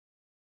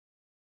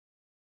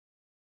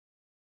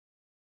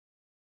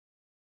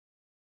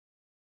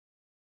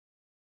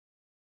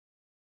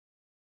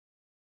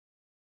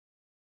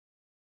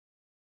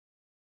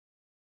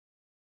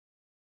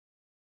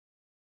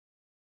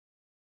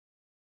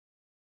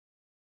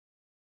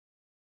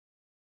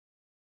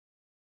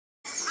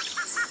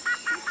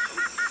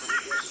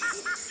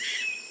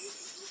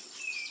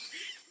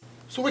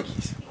So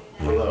wikis.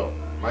 Hello,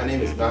 my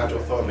name is Nigel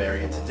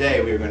Thornberry, and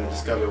today we are going to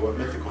discover what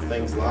mythical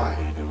things lie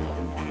in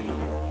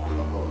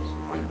the halls.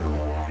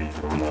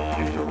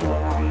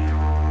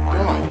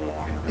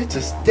 God, it's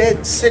a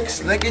dead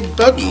six-legged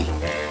buggy.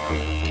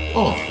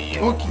 Oh,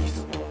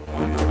 wikis.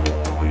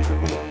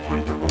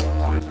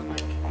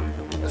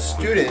 A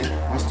student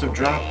must have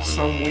dropped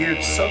some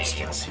weird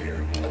substance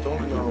here. I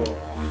don't know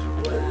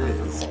what it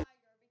is.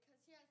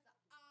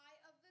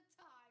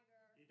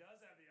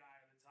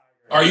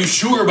 Are you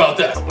sure about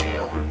that?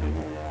 Yeah.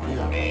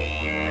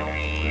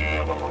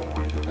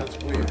 That's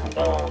weird.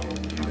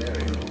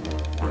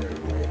 Very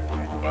weird.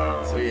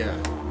 So yeah.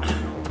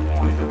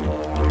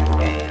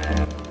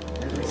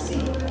 As we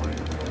see,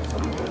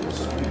 some of the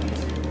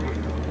students,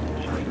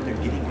 I think they're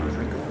getting a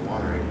drink of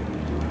water.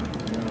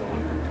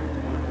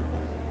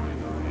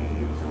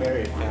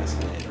 Very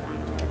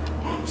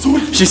fascinating. So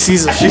She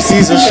sees us, she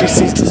sees us, she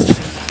sees us.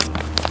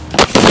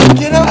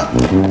 get up!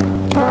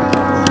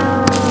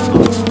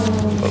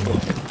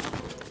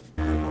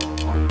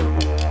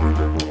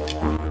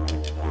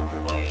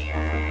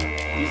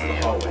 These are the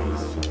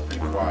hallways. Pretty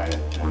quiet.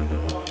 I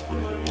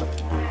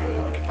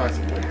can find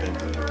some good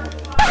things.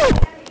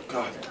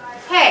 God.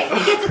 Hey,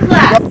 get to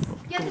class!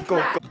 Get to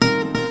class!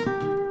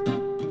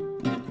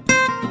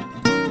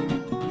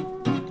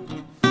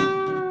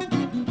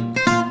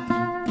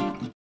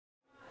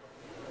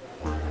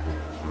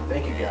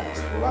 Thank you guys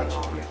for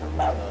watching.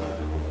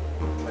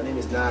 My name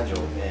is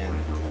Nigel, and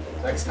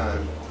next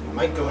time we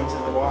might go into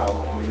the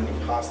wild and we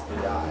may possibly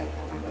die.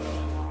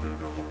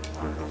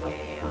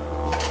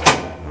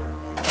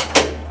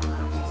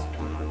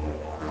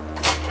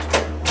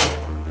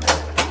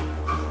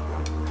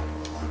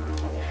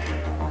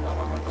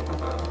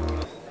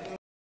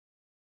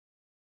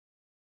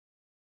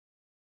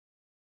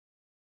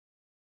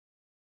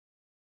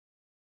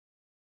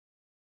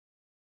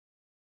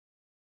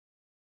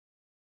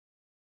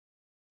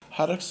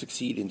 How to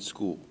succeed in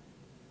school.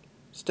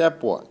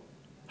 Step 1.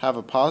 Have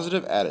a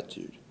positive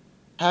attitude.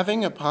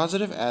 Having a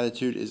positive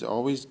attitude is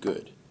always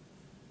good.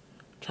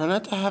 Try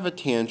not to have a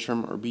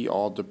tantrum or be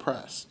all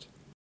depressed.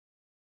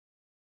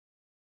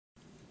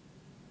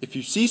 If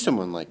you see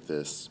someone like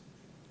this,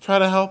 try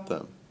to help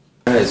them.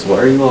 Guys, why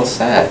are you all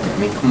sad? I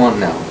mean, come on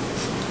now.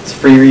 It's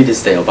free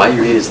Reeda's Day. I'll buy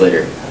you Reeda's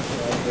later.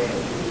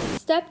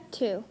 Step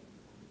 2.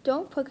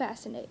 Don't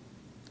procrastinate.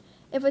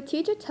 If a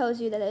teacher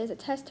tells you that there is a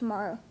test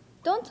tomorrow,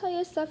 don't tell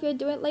yourself you'll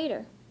do it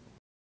later.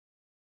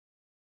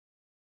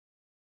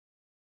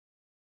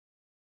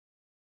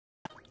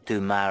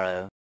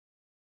 Tomorrow.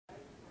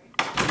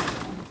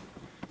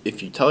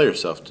 If you tell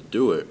yourself to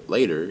do it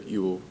later,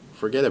 you will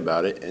forget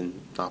about it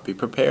and not be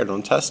prepared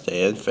on test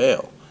day and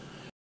fail.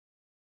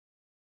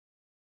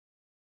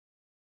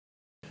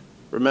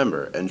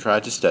 Remember, and try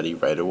to study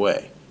right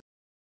away.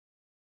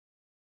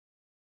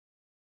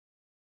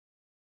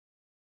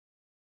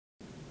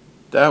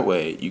 That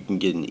way, you can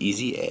get an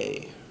easy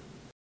A.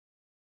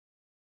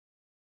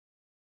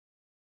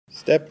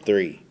 Step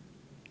 3.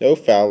 No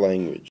foul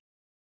language.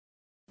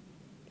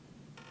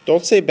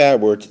 Don't say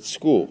bad words at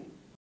school.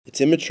 It's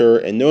immature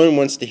and no one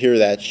wants to hear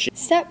that shit.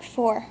 Step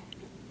 4.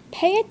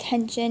 Pay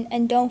attention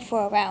and don't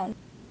fool around.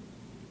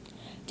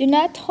 Do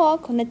not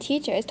talk when the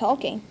teacher is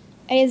talking.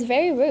 It is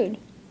very rude.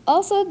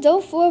 Also,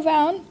 don't fool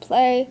around,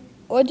 play,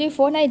 or do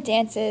Fortnite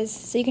dances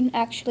so you can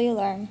actually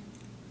learn.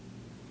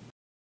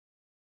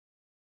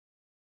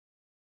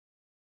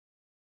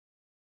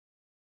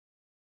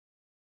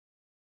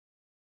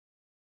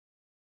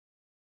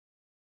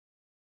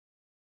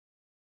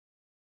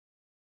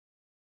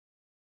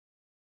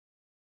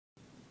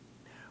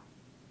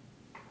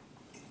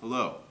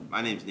 Hello,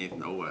 my name is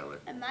Nathan Oweiler.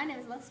 And my name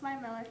is Leslie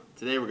Miller.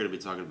 Today we're going to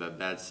be talking about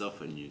bad cell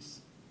phone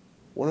use.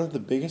 One of the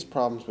biggest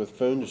problems with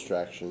phone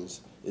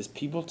distractions is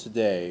people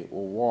today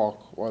will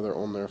walk while they're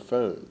on their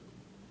phone.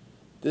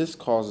 This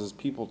causes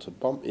people to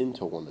bump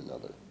into one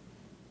another.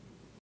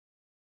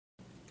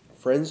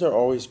 Friends are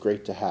always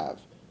great to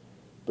have,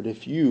 but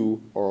if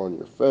you are on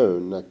your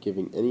phone not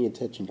giving any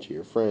attention to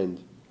your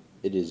friend,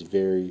 it is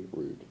very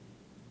rude.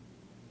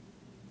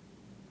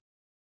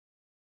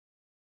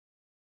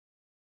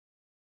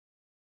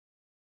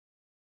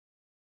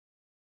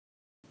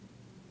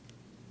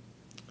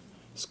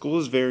 School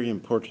is very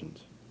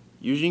important.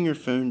 Using your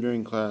phone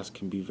during class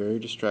can be very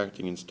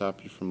distracting and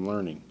stop you from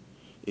learning.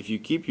 If you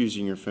keep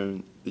using your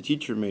phone, the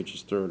teacher may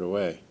just throw it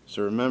away.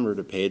 So remember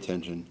to pay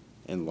attention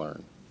and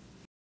learn.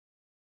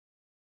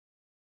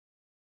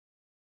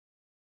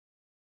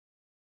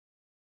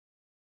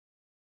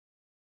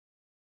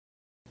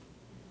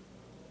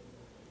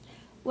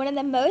 One of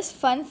the most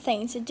fun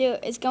things to do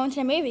is going to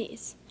the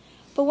movies.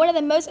 But one of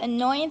the most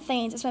annoying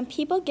things is when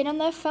people get on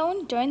their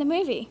phone during the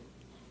movie.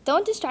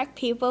 Don't distract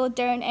people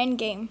during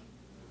Endgame.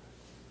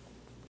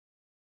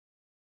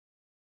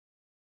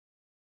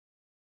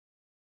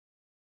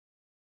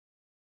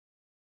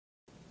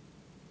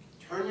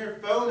 Turn your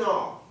phone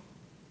off.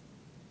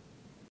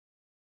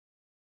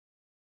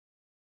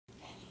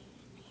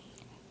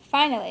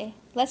 Finally,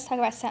 let's talk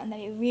about something that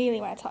we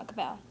really want to talk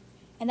about,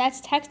 and that's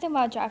texting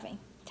while driving.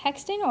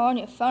 Texting or on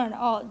your phone at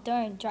all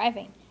during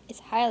driving is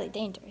highly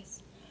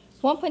dangerous.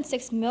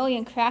 1.6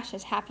 million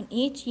crashes happen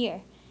each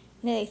year.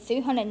 Nearly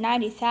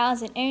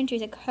 390,000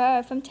 injuries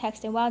occur from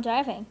texting while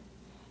driving.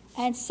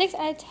 And 6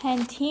 out of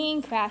 10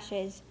 teen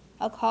crashes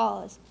are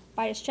caused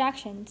by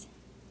distractions,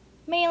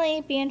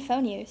 mainly being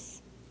phone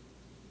use.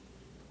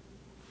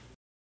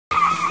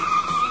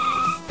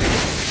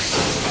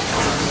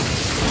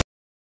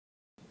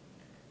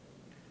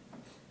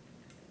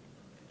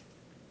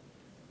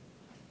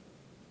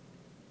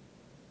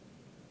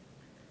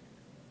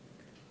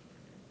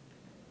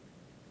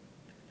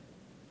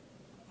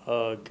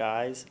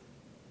 Guys,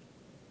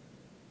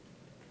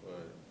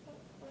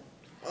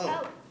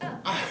 Oh,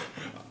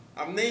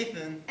 I'm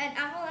Nathan. And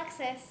I'm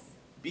Alexis.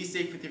 Be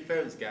safe with your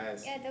phones,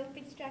 guys. Yeah, don't be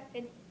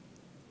distracted.